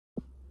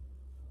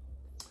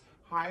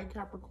Hi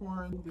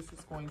Capricorn, this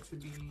is going to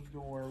be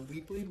your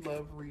weekly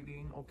love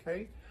reading,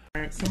 okay?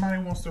 All right,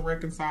 somebody wants to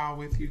reconcile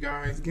with you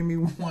guys. Give me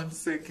 1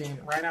 second.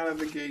 Right out of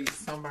the gate,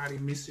 somebody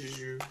misses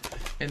you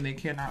and they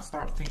cannot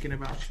stop thinking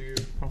about you,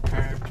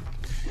 okay?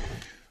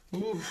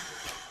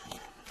 Oof.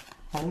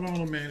 Hold on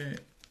a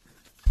minute.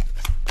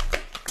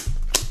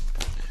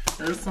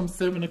 There's some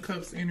 7 of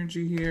Cups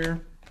energy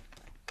here.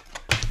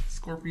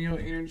 Scorpio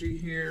energy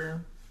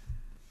here.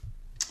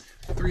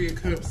 3 of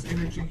Cups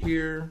energy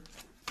here.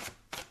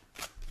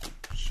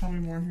 Show me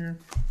more here.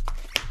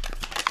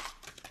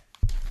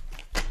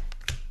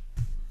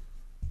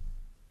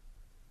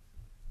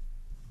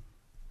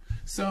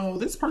 So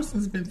this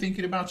person's been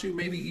thinking about you,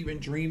 maybe even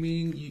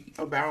dreaming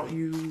about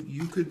you.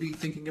 You could be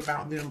thinking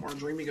about them or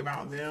dreaming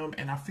about them.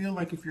 And I feel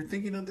like if you're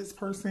thinking of this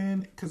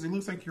person, because it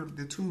looks like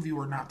the two of you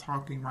are not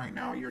talking right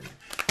now.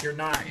 You're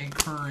not in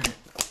current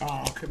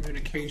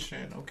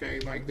communication. Okay,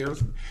 like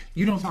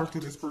you don't talk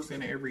to this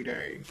person every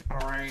day.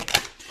 All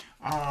right.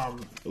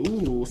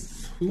 Ooh,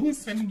 who is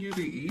sending you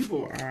the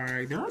evil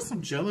eye? There are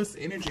some jealous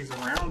energies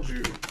around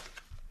you.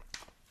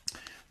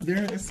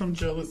 There is some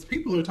jealous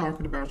people are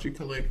talking about you,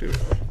 collective.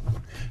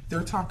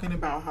 They're talking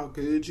about how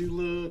good you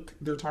look.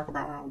 They're talking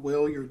about how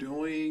well you're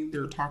doing.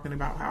 They're talking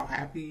about how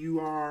happy you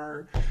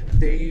are.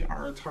 They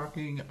are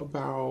talking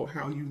about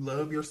how you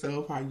love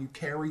yourself, how you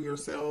carry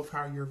yourself,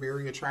 how you're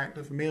very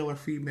attractive, male or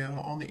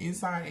female, on the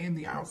inside and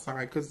the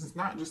outside. Because it's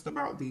not just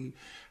about the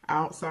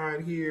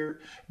outside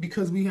here,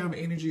 because we have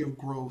energy of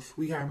growth.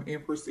 We have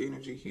Empress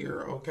energy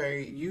here,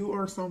 okay? You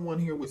are someone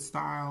here with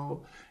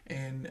style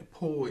and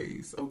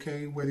poise,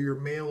 okay? Whether you're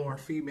male or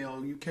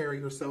female, you carry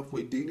yourself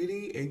with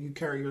dignity and you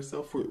carry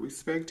yourself with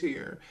respect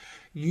here.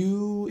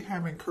 You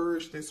have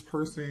encouraged this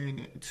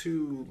person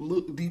to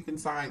look deep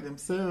inside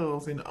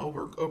themselves and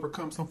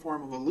overcome some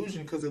form of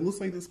illusion, because it looks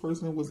like this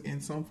person was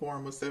in some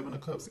form of 7 of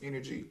Cups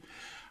energy.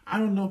 I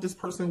don't know if this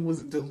person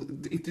was,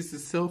 if this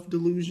is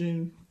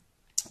self-delusion,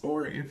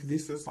 or if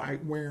this is like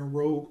wearing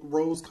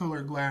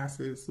rose-colored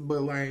glasses,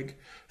 but like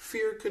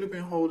fear could have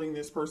been holding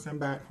this person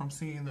back from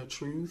seeing the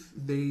truth.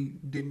 They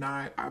did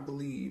not, I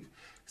believe,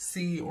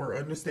 see or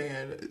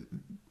understand.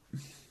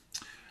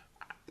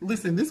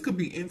 Listen, this could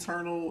be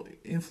internal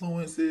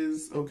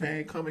influences,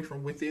 okay, coming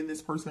from within this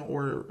person,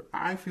 or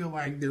I feel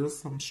like there's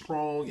some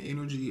strong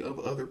energy of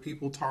other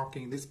people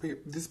talking. This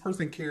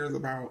person cares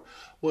about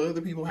what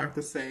other people have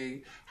to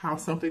say, how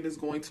something is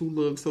going to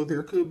look. So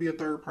there could be a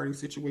third-party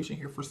situation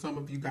here for some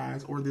of you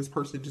guys, or this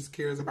person just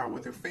cares about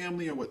what their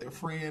family or what their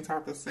friends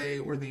have to say,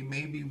 or they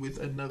may be with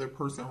another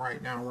person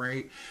right now,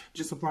 right?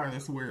 Just applying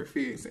this where it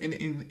fits.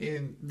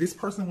 And this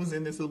person was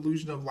in this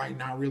illusion of like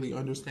not really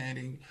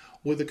understanding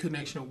what the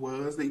connection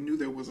was. They knew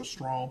there was a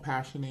strong,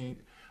 passionate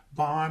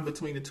bond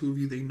between the two of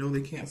you. They know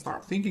they can't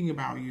stop thinking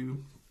about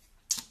you.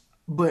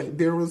 But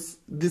there was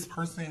this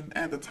person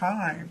at the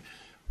time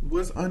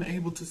was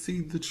unable to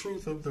see the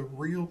truth of the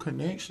real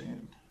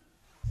connection.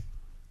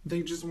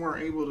 They just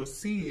weren't able to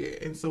see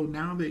it. And so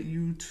now that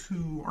you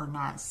two are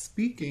not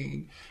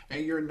speaking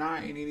and you're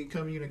not in any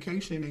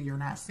communication and you're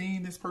not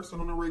seeing this person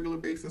on a regular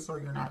basis, or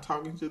you're not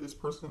talking to this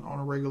person on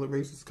a regular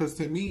basis, because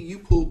to me, you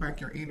pulled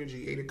back your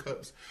energy, 8 of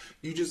Cups.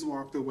 You just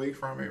walked away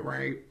from it,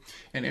 right?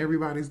 And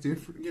everybody's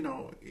different, you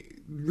know,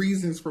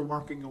 reasons for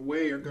walking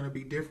away are going to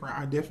be different.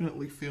 I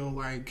definitely feel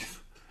like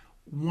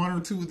 1 or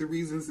 2 of the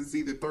reasons is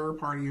either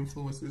third-party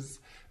influences.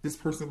 This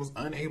person was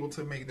unable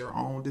to make their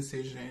own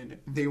decision.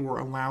 They were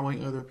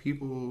allowing other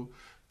people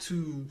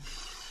to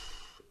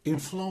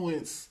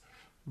influence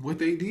what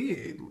they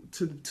did,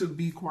 to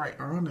be quite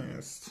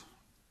honest.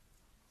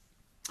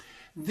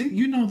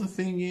 You know, the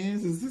thing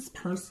is this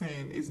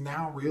person is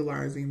now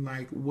realizing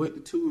like what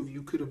the two of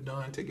you could have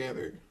done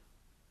together.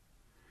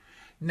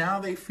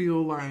 Now they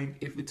feel like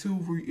if the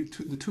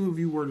two of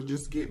you were to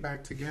just get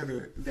back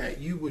together, that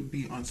you would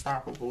be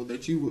unstoppable,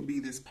 that you would be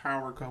this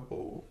power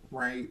couple,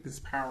 right? This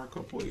power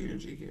couple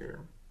energy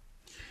here.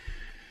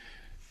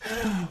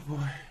 Oh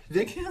boy.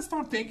 They can't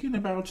stop thinking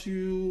about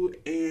you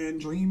and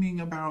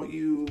dreaming about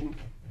you.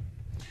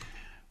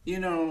 You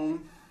know,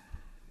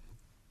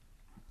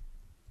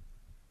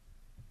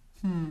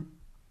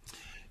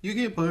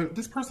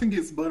 this person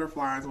gets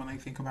butterflies when they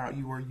think about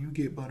you, or you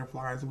get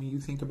butterflies when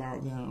you think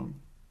about them.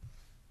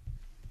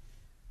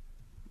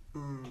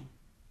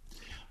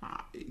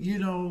 You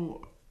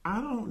know,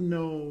 I don't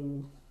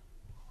know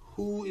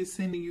who is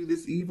sending you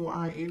this evil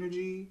eye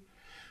energy.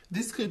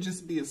 This could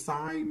just be a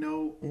side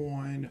note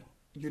on,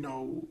 you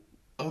know,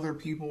 other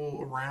people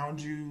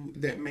around you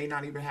that may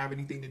not even have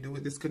anything to do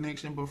with this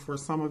connection. But for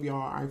some of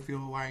y'all, I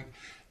feel like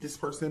this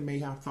person may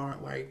have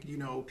thought like, you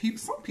know,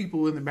 some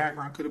people in the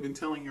background could have been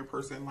telling your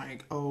person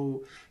like,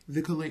 oh,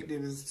 the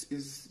collective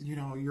is you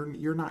know,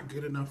 you're not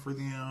good enough for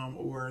them,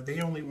 or they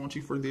only want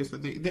you for this,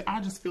 or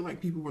I just feel like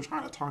people were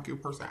trying to talk your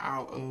person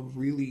out of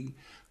really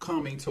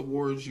coming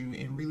towards you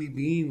and really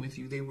being with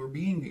you. They were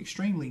being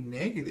extremely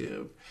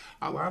negative.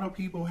 A lot of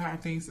people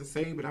had things to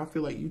say, but I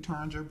feel like you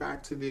turned your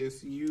back to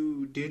this.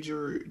 You did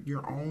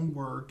your own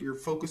work. You're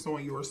focused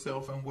on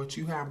yourself and what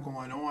you have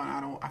going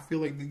on. I feel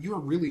like that you're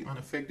really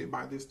unaffected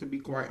by this, to be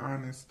quite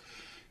honest.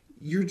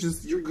 you're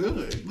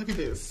good. Look at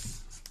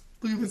this.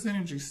 Look at this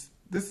energy.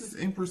 This is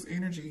Empress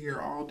energy here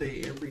all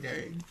day, every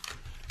day.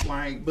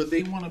 Like, but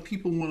they want to,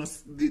 people want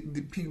to,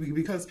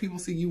 because people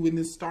see you in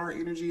this star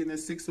energy and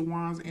this Six of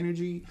Wands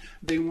energy,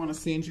 they want to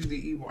send you the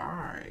evil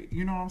eye.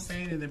 You know what I'm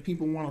saying? And then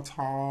people want to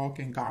talk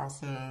and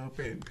gossip.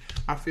 And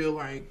I feel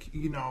like,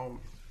 you know,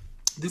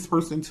 this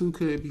person too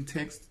could be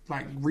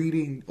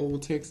reading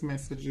old text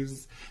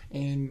messages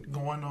and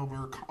going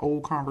over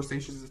old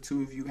conversations the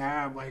two of you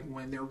have. Like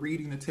when they're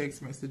reading the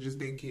text messages,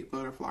 they get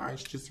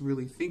butterflies just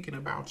really thinking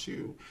about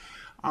you.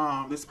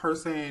 This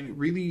person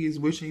really is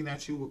wishing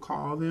that you would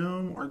call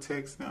them or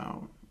text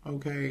them.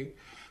 Okay.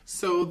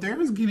 So there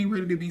is getting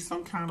ready to be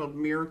some kind of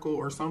miracle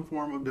or some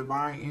form of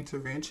divine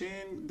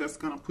intervention that's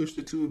going to push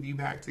the two of you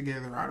back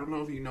together. I don't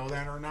know if you know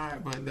that or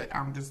not, but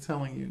I'm just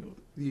telling you,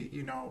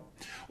 you know,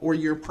 or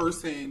your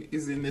person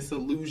is in this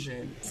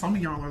illusion. Some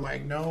of y'all are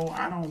like, no,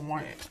 I don't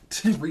want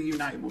to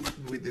reunite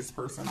with this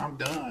person. I'm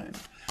done.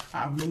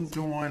 I've moved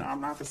on. I'm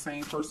not the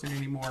same person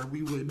anymore.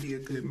 We wouldn't be a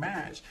good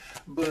match.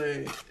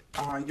 But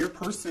your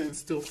person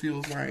still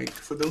feels like,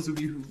 for those of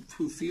you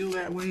who feel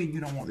that way and you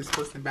don't want this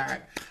person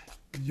back,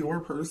 your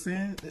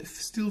person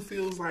still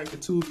feels like the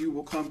two of you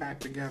will come back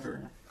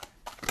together.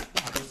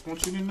 I just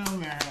want you to know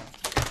that.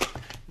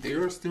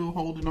 They're still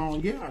holding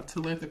on. Yeah,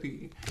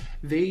 telepathy.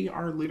 They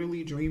are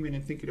literally dreaming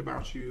and thinking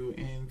about you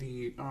in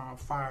the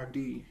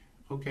 5D.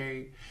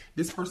 Okay,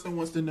 this person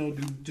wants to know,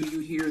 do you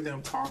hear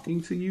them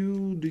talking to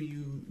you?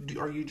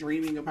 Are you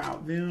dreaming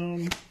about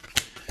them?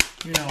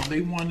 You know,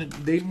 they want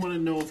to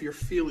know if you're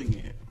feeling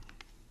it.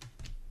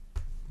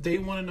 They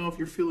want to know if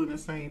you're feeling the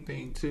same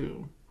thing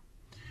too.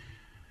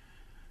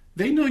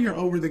 They know you're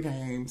over the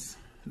games.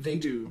 They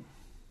do.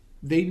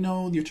 They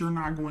know that you're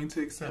not going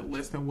to accept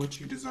less than what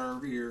you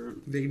deserve here.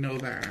 They know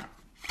that.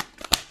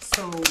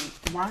 So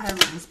why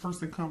hasn't this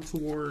person come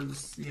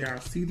towards, yeah,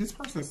 see, this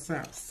person's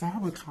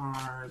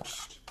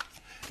sabotaged.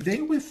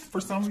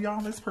 For some of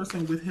y'all, this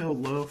person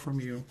withheld love from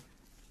you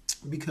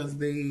because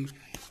they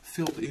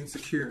felt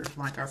insecure.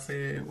 Like I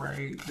said,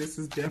 right? This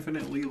is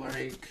definitely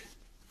like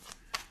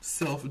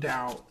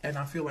self-doubt, and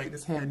I feel like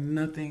this had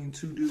nothing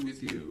to do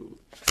with you.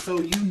 So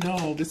you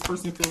know this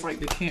person feels like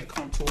they can't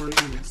come towards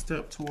you and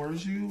step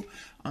towards you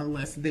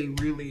unless they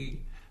really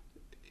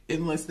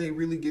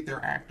get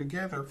their act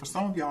together. For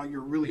some of y'all,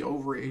 you're really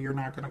over it and you're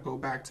not going to go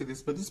back to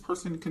this, but this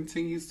person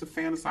continues to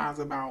fantasize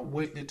about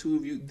what the two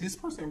of you, this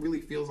person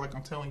really feels like,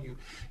 I'm telling you,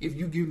 if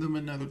you give them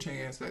another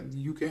chance, that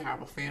you could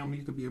have a family,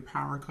 you could be a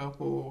power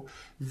couple.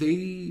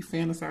 They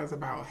fantasize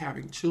about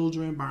having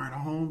children, buying a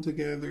home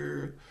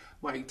together,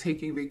 like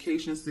taking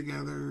vacations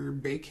together,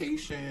 like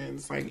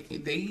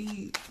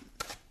they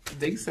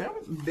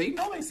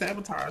know they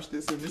sabotage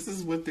this, and this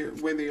is where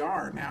they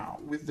are now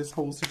with this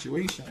whole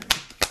situation.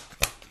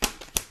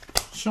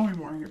 Show me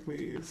more here,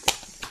 please.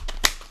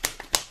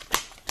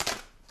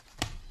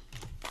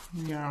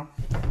 Yeah.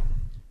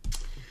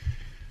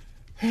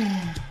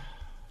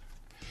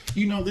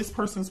 You know, this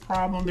person's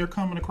problem, they're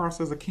coming across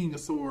as a King of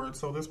Swords.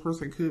 So this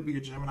person could be a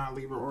Gemini,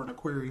 Libra, or an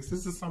Aquarius.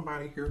 This is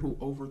somebody here who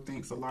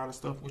overthinks a lot of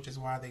stuff, which is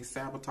why they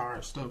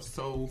sabotage stuff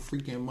so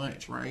freaking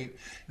much, right?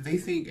 They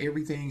think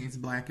everything is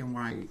black and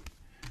white.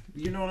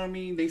 You know what I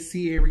mean? They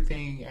see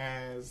everything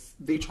as,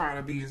 they try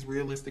to be as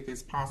realistic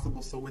as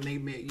possible. So when they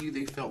met you,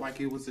 they felt like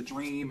it was a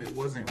dream. It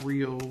wasn't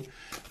real,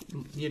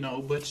 you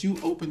know, but you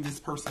opened this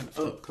person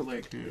up,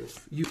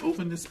 collective. You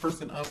opened this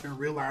person up and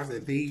realized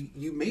that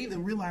you made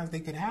them realize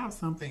they could have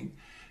something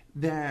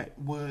that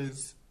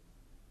was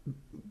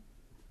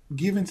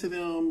given to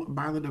them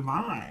by the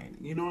divine.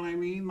 You know what I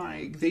mean?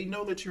 Like, they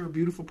know that you're a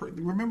beautiful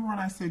person. Remember when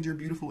I said you're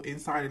beautiful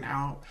inside and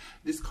out?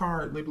 This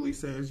card literally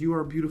says you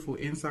are beautiful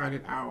inside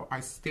and out. I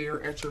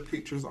stare at your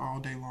pictures all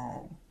day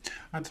long.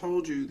 I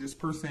told you this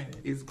person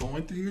is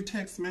going through your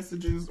text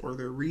messages, or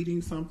they're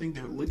reading something,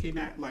 they're looking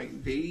at,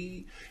 like,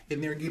 they're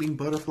getting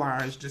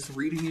butterflies just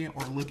reading it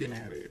or looking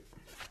at it.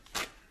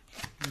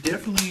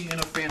 Definitely in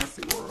a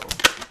fantasy world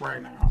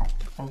right now.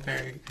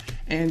 Okay,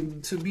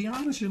 and to be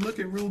honest, you're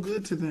looking real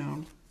good to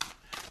them.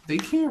 They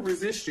can't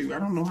resist you. I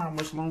don't know how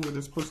much longer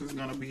this person's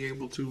going to be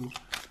able to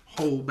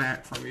hold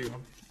back from you.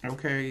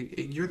 Okay?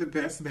 You're the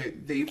best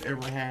that they've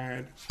ever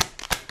had.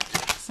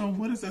 So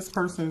what is this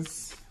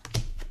person's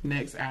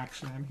next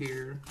action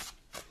here?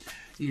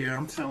 Yeah,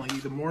 I'm telling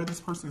you, the more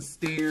this person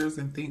stares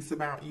and thinks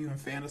about you and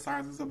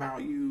fantasizes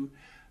about you,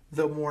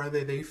 the more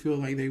that they feel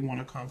like they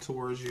want to come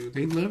towards you.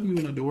 They love you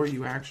and adore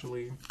you,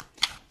 actually.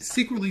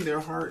 Secretly,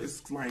 their heart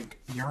is like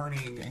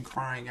yearning and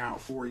crying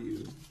out for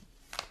you.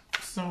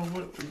 So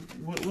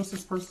what's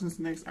this person's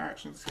next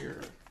actions here?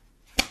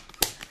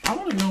 I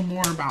want to know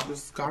more about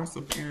this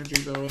gossip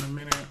energy though in a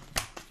minute.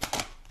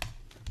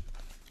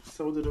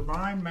 So the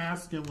divine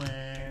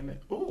masculine.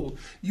 Oh,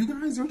 you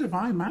guys, your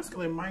divine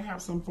masculine might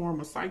have some form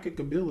of psychic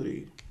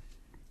ability.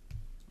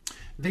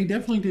 They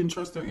definitely didn't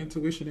trust their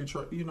intuition and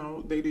you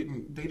know, they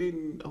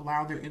didn't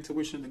allow their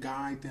intuition to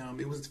guide them.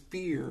 It was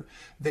fear.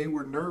 They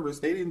were nervous.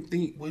 They didn't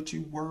think what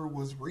you were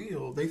was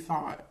real. They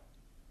thought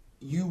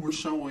you were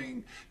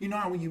showing, you know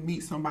how when you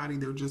meet somebody,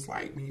 they're just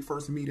like, when you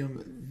first meet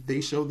them, they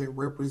show their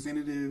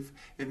representative,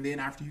 and then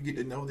after you get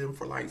to know them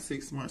for like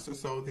 6 months or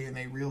so, then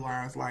they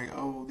realize like,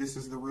 oh, this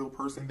is the real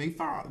person. They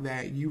thought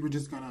that you were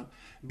just gonna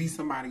be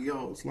somebody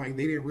else. Like,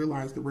 they didn't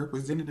realize the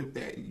representative,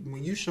 that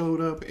when you showed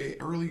up at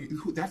early,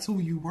 that's who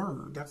you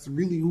were. That's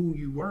really who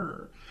you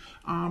were.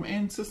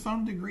 And to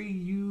some degree,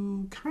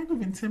 you kind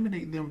of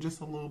intimidate them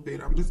just a little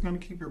bit. I'm just gonna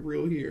keep it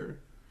real here.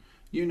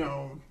 You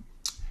know,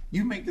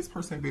 you make this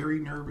person very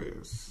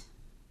nervous.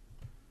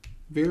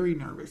 Very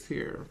nervous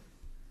here.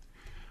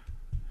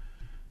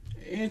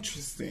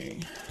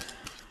 Interesting.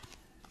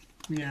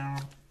 Yeah.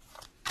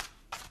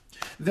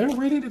 They're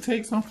ready to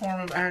take some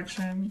form of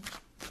action.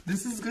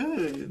 This is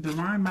good.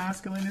 Divine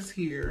Masculine is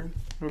here.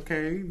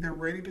 Okay? They're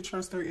ready to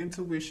trust their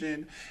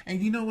intuition.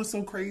 And you know what's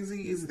so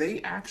crazy is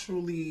they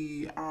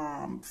actually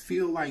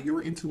feel like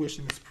your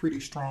intuition is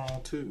pretty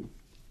strong too.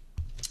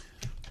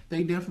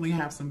 They definitely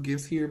have some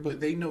gifts here, but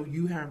they know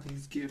you have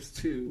these gifts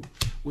too,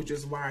 which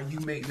is why you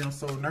make them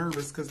so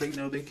nervous, because they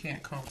know they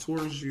can't come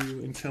towards you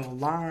and tell a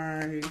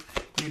lie.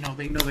 You know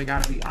they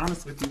got to be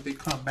honest with you if they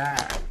come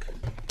back,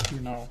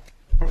 you know.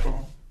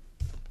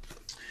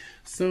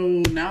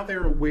 So now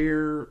they're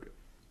aware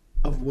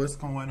of what's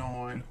going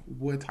on,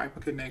 what type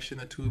of connection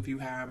the two of you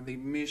have. They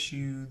miss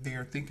you.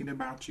 They're thinking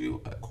about you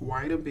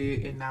quite a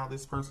bit. And now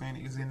this person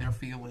is in their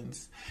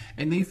feelings.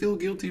 And they feel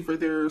guilty for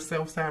their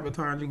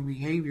self-sabotaging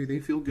behavior. They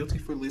feel guilty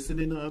for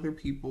listening to other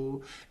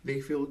people. They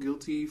feel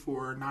guilty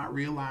for not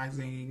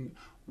realizing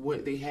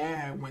what they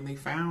had when they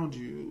found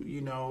you,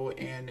 you know,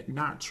 and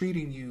not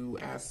treating you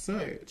as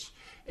such.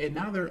 And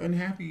now they're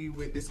unhappy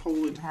with this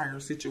whole entire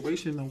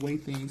situation, the way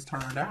things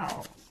turned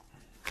out.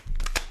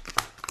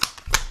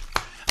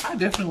 I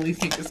definitely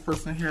think this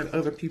person had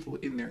other people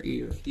in their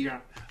ear.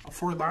 Yeah.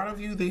 For a lot of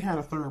you, they had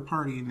a third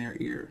party in their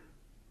ear.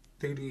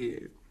 They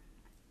did.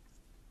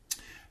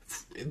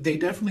 They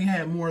definitely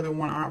had more than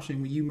one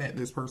option when you met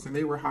this person.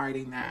 They were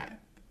hiding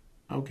that.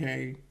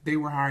 Okay? They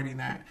were hiding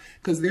that.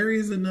 Because there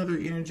is another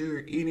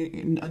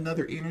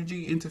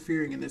energy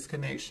interfering in this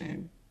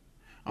connection.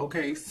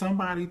 Okay?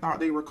 Somebody thought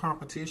they were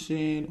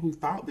competition, who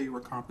thought they were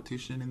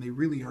competition, and they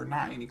really are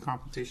not any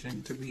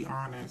competition, to be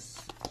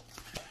honest.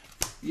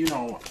 You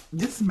know,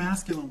 this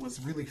masculine was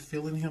really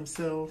feeling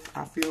himself,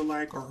 I feel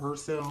like, or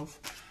herself,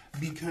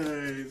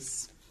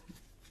 because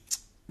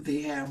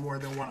they had more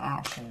than one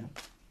option.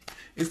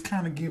 It's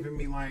kind of giving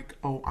me like,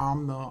 oh,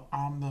 I'm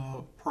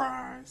the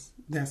prize.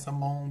 That's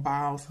Simone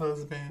Biles'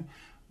 husband.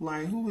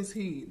 Like, who is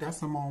he? That's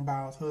Simone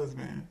Biles'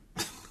 husband.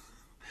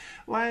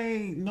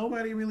 Like,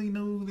 nobody really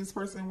knew who this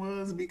person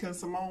was, because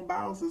Simone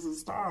Biles is a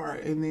star.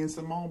 And then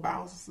Simone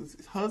Biles'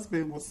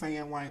 husband was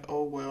saying like,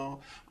 oh,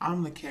 well,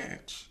 I'm the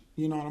catch.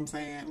 You know what I'm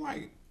saying?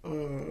 Like,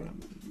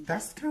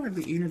 that's kind of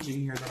the energy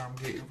here that I'm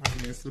getting from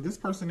this. So this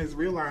person is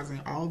realizing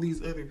all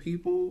these other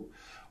people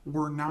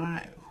were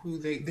not who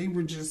they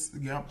were just,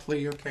 yeah,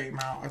 player came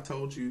out. I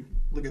told you,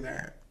 look at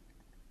that.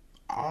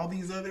 All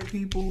these other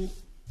people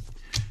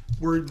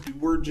were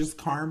just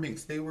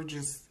karmics. They were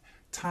just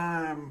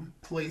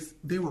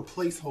they were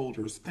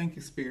placeholders. Thank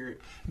you, Spirit.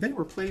 They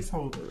were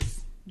placeholders.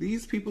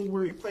 These people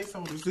were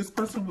placeholders. This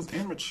person was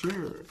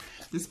immature.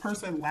 This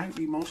person lacked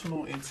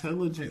emotional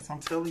intelligence. I'm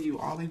telling you,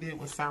 all they did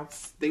was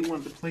they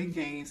wanted to play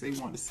games. They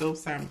wanted to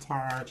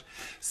self-sabotage.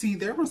 See,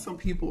 there were some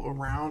people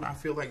around, I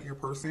feel like your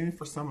person,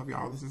 for some of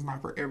y'all, this is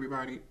not for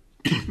everybody.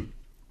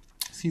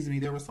 Excuse me,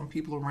 there were some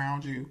people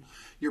around you,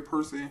 your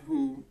person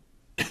who,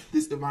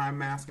 this divine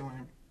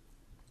masculine,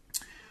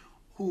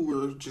 who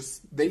were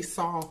just, they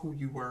saw who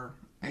you were,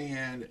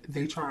 and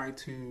they tried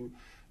to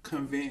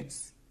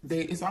convince,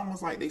 it's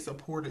almost like they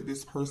supported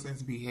this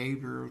person's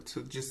behavior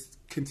to just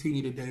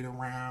continue to date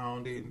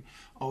around, and,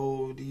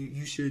 oh,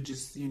 you should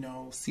just, you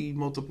know, see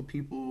multiple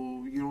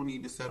people. You don't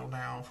need to settle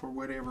down for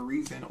whatever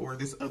reason, or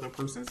this other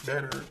person's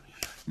better.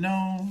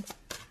 No,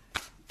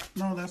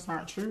 that's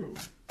not true.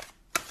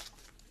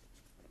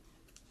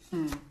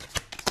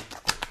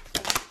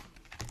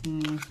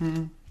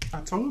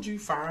 I told you,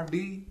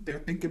 5D. They're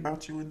thinking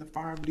about you in the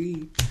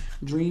 5D,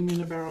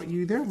 dreaming about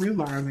you. They're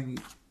realizing,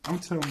 I'm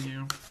telling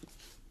you.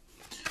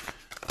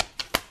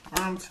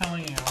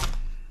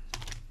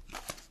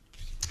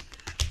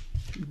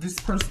 This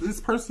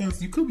person's,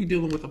 you could be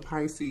dealing with a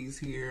Pisces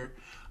here.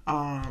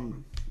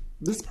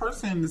 This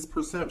person's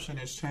perception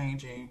is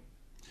changing.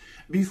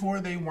 Before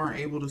they weren't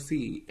able to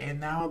see, and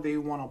now they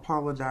want to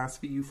apologize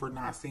for you for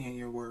not seeing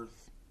your worth.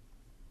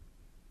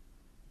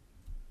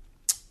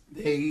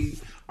 They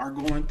are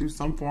going through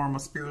some form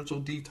of spiritual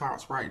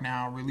detox right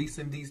now,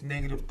 releasing these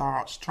negative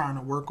thoughts, trying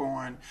to work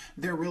on,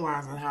 they're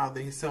realizing how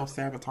they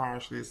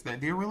self-sabotage this,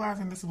 that they're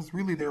realizing this was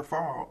really their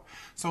fault.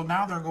 So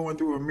now they're going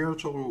through a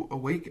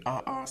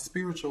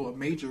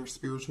major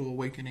spiritual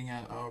awakening,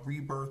 a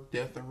rebirth,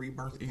 death, and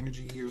rebirth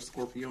energy here.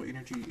 Scorpio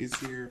energy is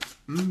here.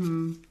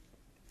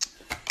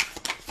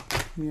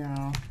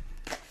 Yeah,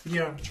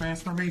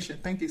 transformation.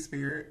 Thank you,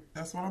 Spirit.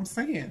 That's what I'm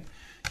saying.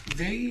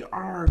 They're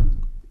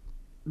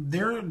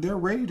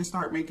ready to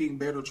start making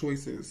better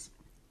choices.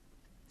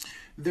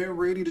 They're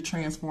ready to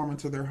transform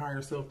into their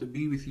higher self to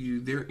be with you.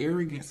 Their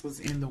arrogance was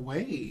in the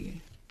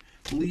way.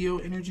 Leo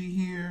energy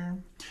here.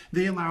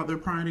 They allowed their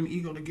pride and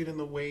ego to get in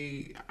the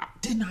way.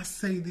 Didn't I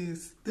say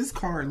this? This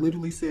card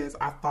literally says,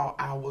 I thought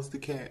I was the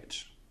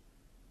catch.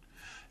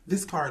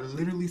 This card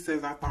literally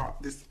says, I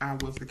thought I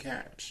was the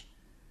catch.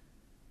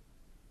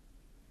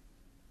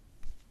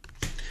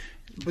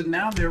 But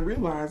now they're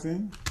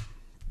realizing,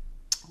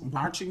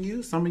 watching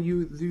you, some of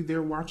you,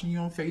 they're watching you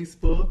on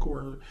Facebook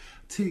or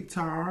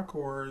TikTok,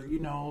 or, you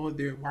know,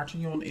 they're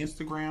watching you on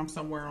Instagram,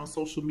 somewhere on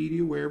social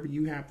media, wherever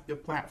you have the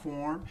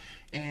platform,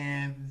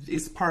 and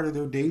it's part of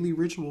their daily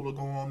ritual to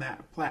go on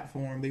that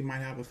platform. They might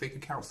have a fake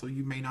account, so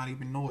you may not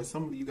even know it.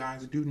 Some of you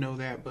guys do know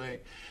that,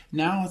 but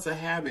now it's a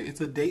habit.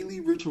 It's a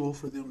daily ritual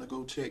for them to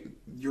go check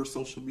your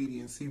social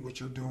media and see what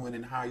you're doing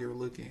and how you're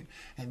looking,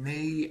 and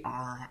they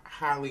are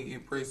highly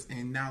impressed,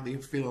 and now they're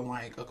feeling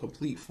like a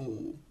complete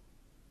fool.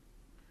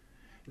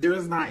 There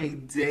is not a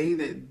day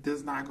that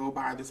does not go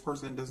by this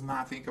person does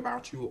not think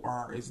about you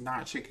or is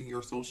not checking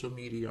your social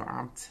media.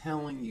 I'm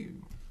telling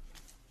you.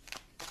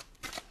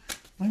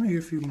 Let me get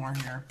a few more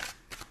here.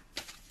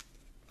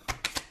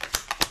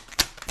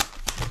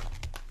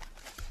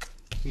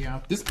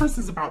 Yeah, this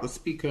person's about to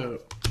speak up.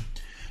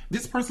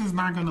 This person's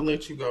not going to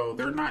let you go.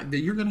 They're not.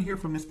 You're going to hear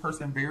from this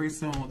person very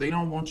soon. They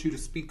don't want you to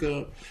speak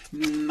up.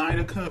 Knight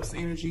of Cups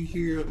energy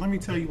here. Let me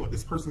tell you what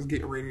this person's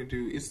getting ready to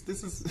do. This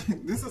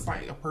is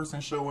like a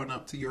person showing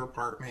up to your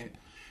apartment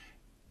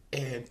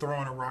and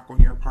throwing a rock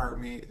on your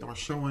apartment, or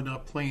showing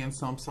up playing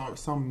some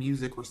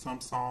music or some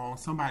song.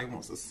 Somebody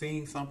wants to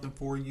sing something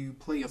for you,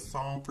 play a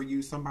song for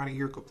you. Somebody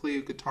here could play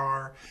a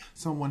guitar.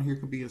 Someone here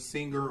could be a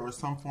singer or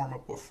some form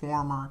of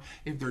performer.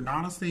 If they're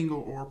not a singer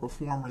or a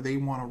performer, they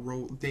want to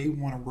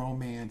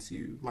romance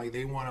you. Like,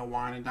 they want to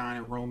wine and dine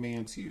and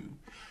romance you.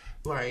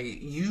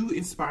 Like, you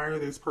inspire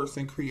this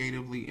person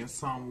creatively in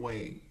some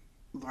way.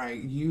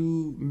 Like,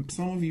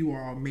 some of you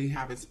all may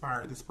have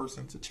inspired this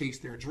person to chase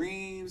their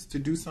dreams, to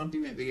do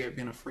something that they have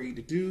been afraid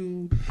to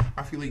do.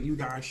 I feel like you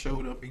guys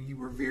showed up and you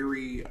were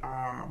very,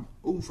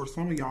 for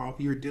some of y'all, if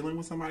you're dealing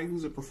with somebody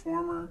who's a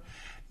performer,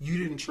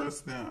 you didn't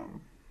trust them.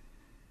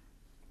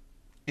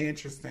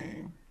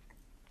 Interesting.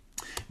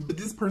 But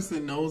this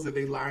person knows that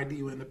they lied to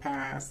you in the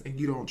past and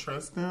you don't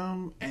trust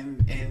them,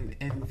 and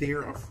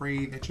they're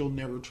afraid that you'll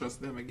never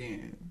trust them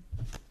again.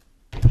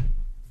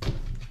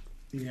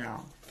 Yeah.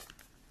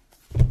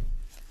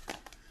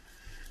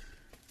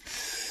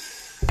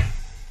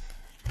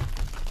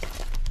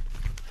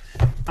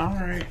 All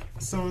right,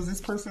 so is this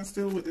person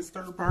still with this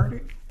third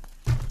party?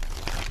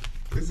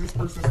 Is this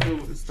person still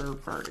with this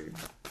third party?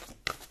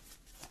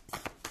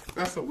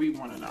 That's what we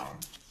want to know.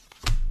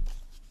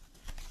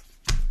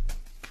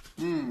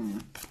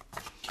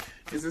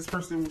 Is this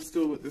person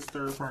still with this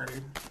third party?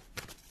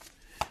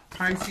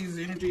 Pisces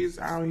energy is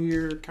out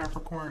here.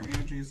 Capricorn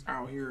energy is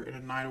out here, and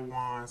a Knight of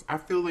Wands. I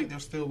feel like they're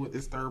still with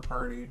this third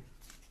party.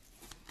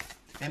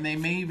 And they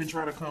may even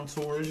try to come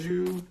towards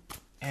you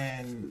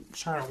and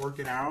try to work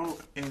it out,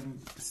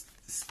 and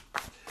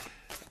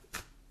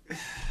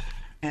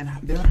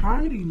they're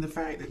hiding the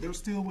fact that they're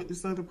still with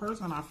this other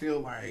person. I feel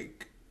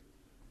like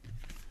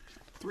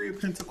Three of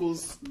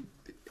Pentacles,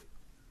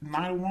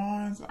 Knight of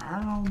Wands.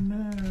 I don't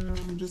know.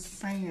 I'm just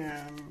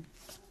saying.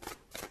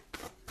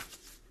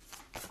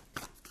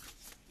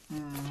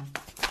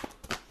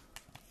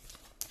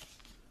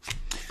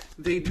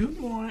 They do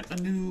want a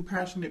new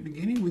passionate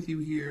beginning with you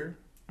here.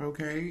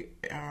 Okay,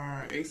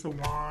 Ace of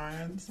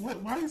Wands.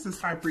 Why is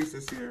this High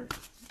Priestess here?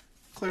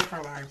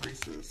 Clarify the High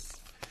Priestess.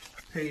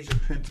 Page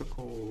of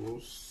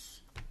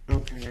Pentacles.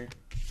 Okay.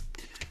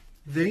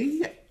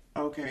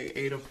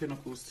 Eight of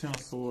Pentacles, Ten of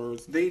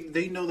Swords.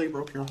 They know they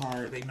broke your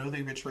heart. They know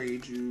they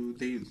betrayed you.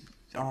 They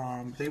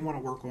want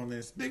to work on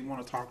this. They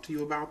want to talk to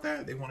you about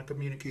that. They want to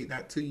communicate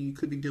that to you. You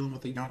could be dealing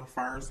with a younger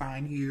fire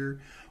sign here,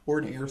 or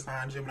an air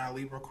sign, Gemini,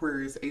 Libra,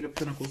 Aquarius. Eight of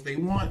Pentacles. They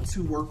want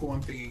to work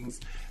on things.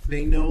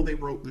 They know they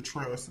broke the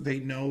trust. They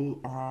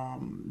know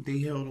they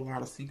held a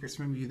lot of secrets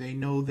from you. They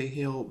know they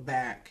held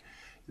back.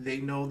 They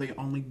know they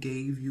only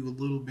gave you a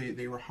little bit.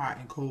 They were hot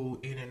and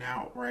cold, in and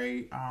out,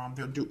 right?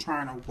 They're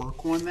trying to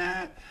work on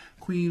that.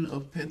 Queen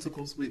of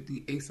Pentacles with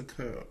the Ace of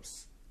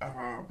Cups.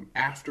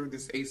 After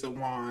this Ace of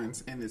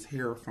Wands and this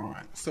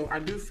Hierophant. So I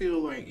do feel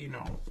like,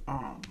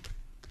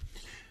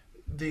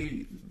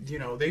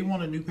 they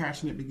want a new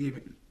passionate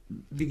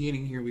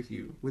beginning here with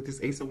you, with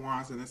this Ace of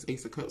Wands and this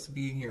Ace of Cups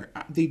being here.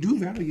 They do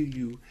value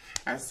you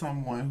as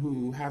someone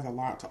who has a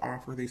lot to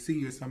offer. They see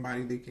you as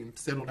somebody they can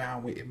settle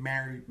down with and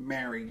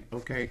marry,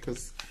 okay?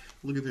 Because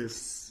look at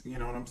this, you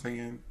know what I'm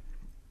saying?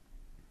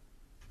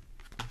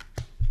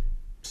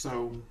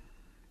 So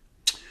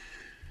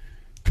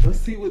let's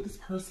see what this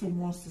person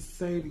wants to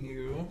say to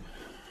you.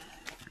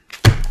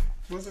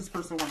 What does this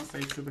person want to say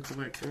to the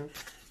collective?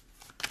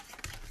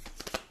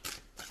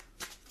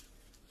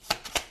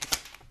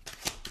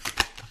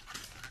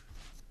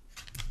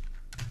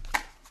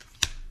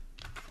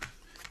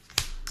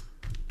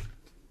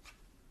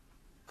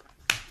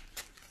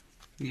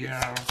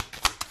 Yeah.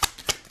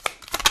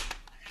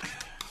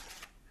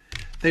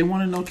 They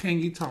want to know, can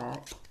you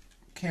talk?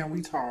 Can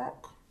we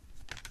talk?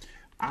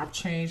 I've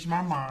changed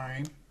my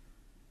mind.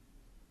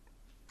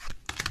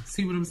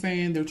 See what I'm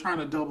saying? They're trying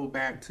to double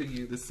back to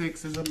you. The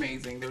sex is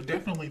amazing. They're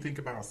definitely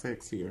thinking about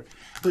sex here.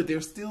 But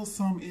there's still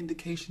some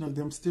indication of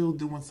them still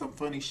doing some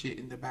funny shit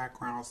in the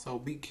background. So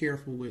be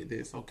careful with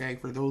this, okay?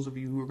 For those of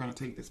you who are going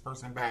to take this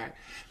person back.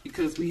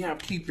 Because we have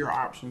keep your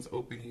options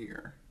open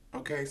here.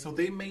 Okay? So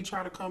they may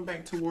try to come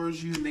back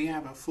towards you and they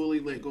haven't fully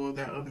let go of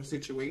that other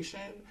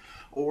situation.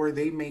 Or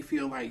they may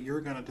feel like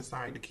you're going to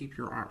decide to keep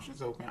your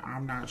options open.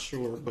 I'm not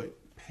sure. But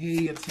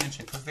pay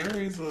attention. Because there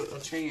is a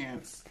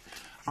chance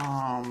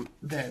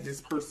that this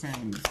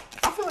person,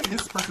 I feel like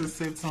this person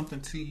said something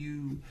to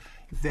you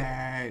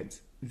that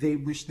they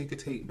wish they could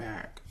take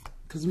back.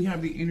 Because we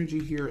have the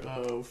energy here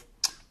of,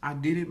 I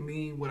didn't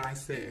mean what I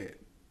said.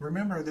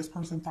 Remember, this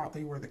person thought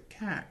they were the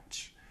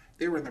catch.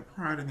 They were the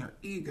pride in their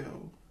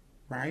ego,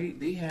 right?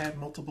 They had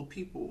multiple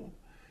people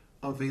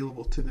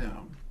available to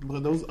them.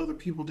 But those other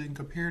people didn't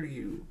compare to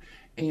you.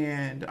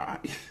 And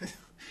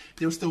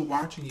they're still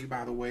watching you,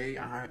 by the way.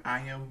 I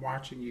am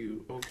watching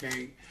you,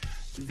 okay?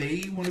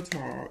 They want to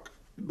talk,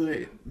 but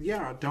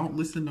yeah, don't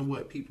listen to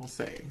what people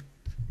say.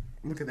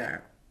 Look at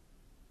that.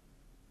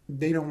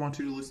 They don't want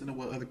you to listen to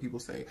what other people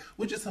say,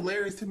 which is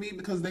hilarious to me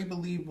because they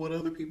believe what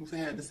other people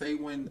had to say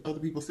when other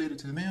people said it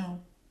to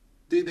them.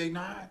 Did they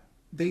not?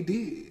 They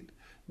did.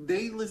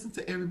 They listen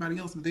to everybody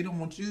else, but they don't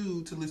want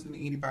you to listen to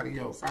anybody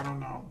else. I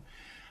don't know.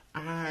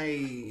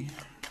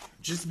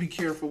 Just be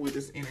careful with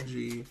this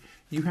energy.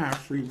 You have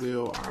free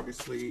will,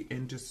 obviously,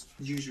 and just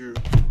use your,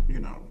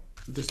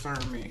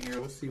 discernment here.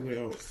 Let's see what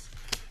else.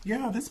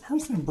 Yeah, this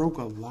person broke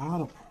a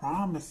lot of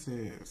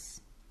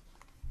promises.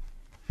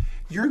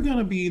 You're going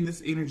to be in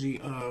this energy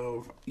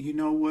of, you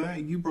know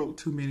what? You broke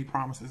too many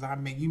promises.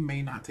 You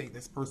may not take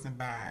this person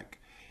back.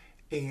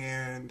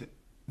 And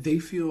they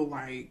feel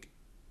like,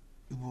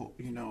 well,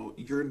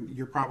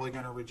 you're probably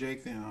going to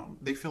reject them.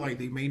 They feel like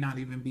they may not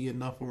even be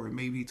enough or it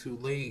may be too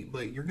late.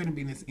 But you're going to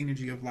be in this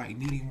energy of like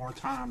needing more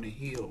time to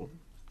heal.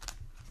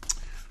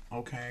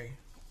 Okay.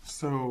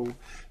 So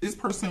this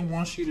person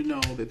wants you to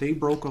know that they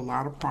broke a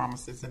lot of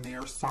promises and they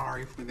are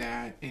sorry for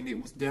that. And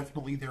it was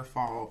definitely their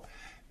fault.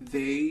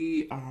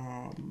 They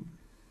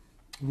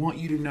want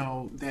you to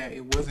know that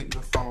it wasn't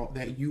your fault,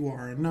 that you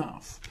are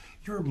enough.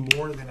 You're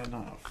more than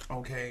enough,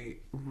 okay?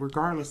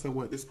 Regardless of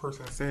what this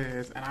person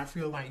says. And I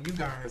feel like you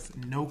guys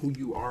know who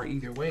you are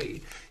either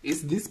way.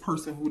 It's this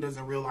person who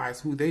doesn't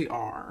realize who they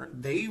are.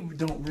 They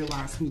don't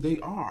realize who they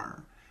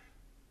are.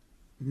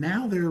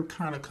 Now they're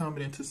kind of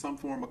coming into some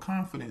form of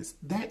confidence.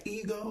 That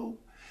ego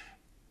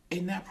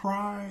and that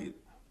pride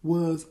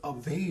was a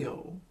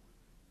veil.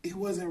 It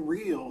wasn't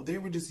real. They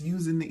were just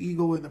using the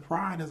ego and the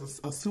pride as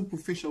a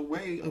superficial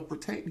way of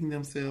protecting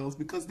themselves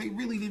because they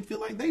really didn't feel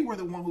like they were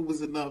the one who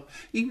was enough,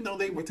 even though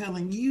they were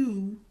telling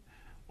you,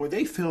 or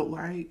they felt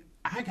like,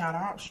 I got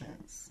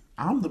options.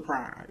 I'm the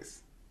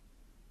prize.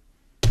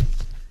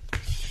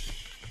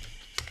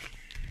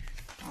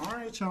 All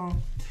right, y'all.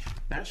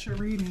 That's your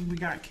reading. We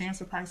got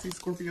Cancer, Pisces,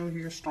 Scorpio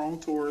here, strong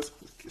Taurus,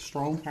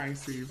 strong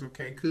Pisces,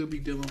 okay? Could be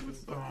dealing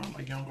with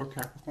a younger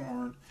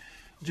Capricorn,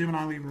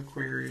 Gemini, Libra,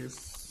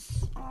 Aquarius,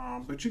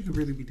 but you could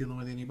really be dealing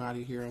with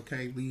anybody here,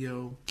 okay?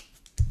 Leo,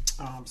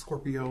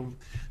 Scorpio,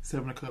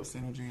 Seven of Cups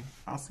energy.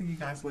 I'll see you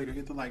guys later.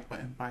 Hit the like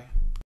button. Bye.